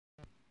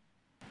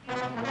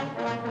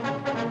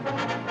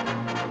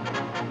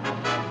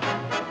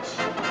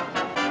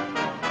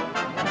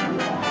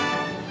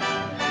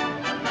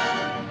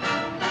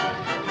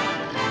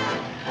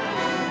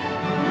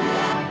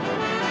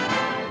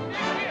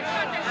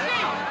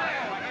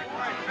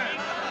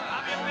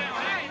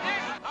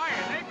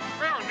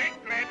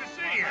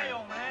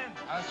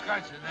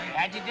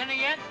Had your dinner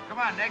yet? Come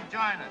on, Nick,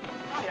 join us.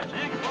 Hiya,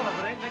 Nick. Well, if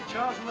it ain't Nick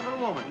Charles and the little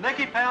woman.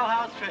 Nicky, pal,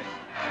 how's trick?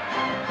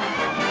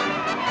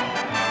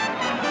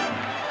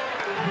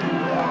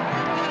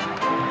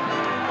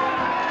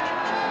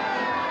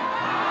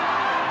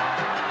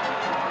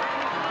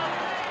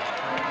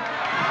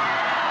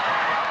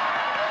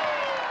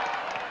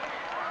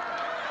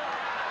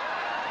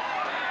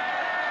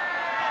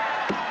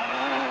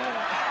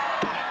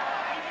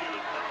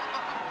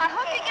 I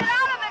hope you get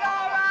out of it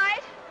all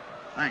right.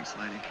 Thanks,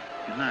 lady.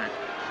 Good night.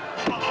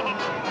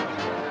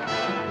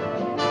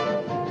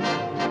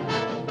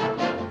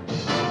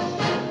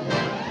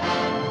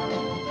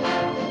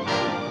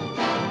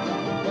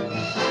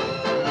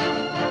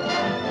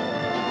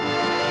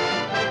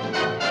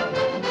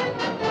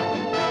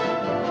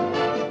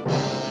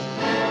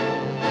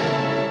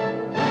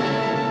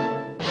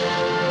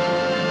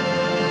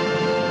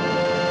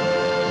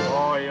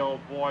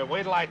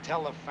 Wait till I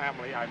tell the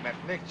family I met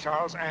Nick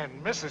Charles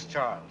and Mrs.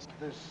 Charles.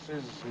 This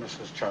is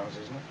Mrs. Charles,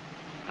 isn't it?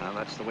 Now,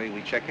 that's the way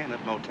we check in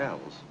at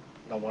motels.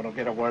 No one will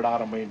get a word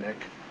out of me, Nick.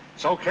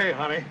 It's okay,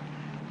 honey.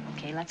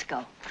 Okay, let's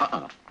go.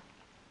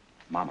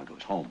 Mama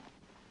goes home.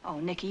 Oh,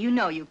 Nicky, you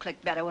know you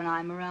click better when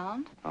I'm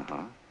around.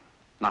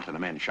 Not in a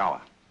men's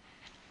shower.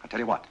 I'll tell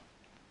you what.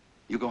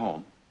 You go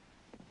home,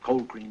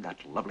 cold cream that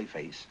lovely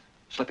face,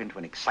 slip into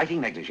an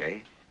exciting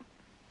negligee.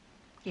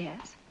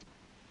 Yes?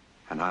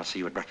 And I'll see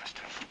you at breakfast.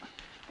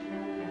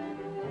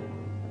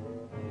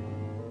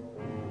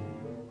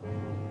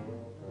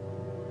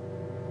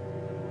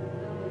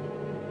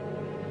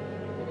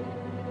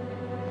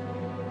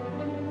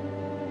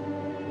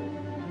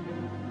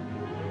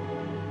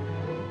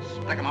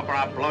 Stick 'em up or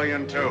I'll blow you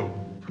in two.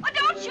 Oh,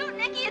 don't shoot,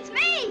 Nicky, it's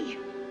me!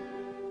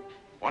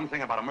 One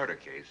thing about a murder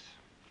case,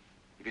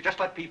 if you just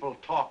let people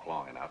talk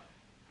long enough,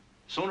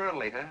 sooner or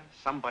later,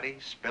 somebody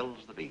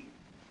spills the beans.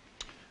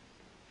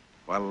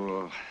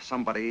 Well,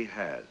 somebody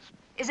has.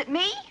 Is it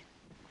me?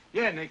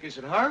 Yeah, Nick, is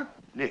it her?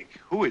 Nick,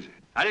 who is it?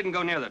 I didn't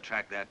go near the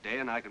track that day,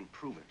 and I can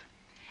prove it.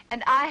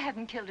 And I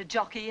haven't killed a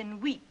jockey in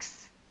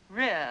weeks.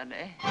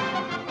 Really?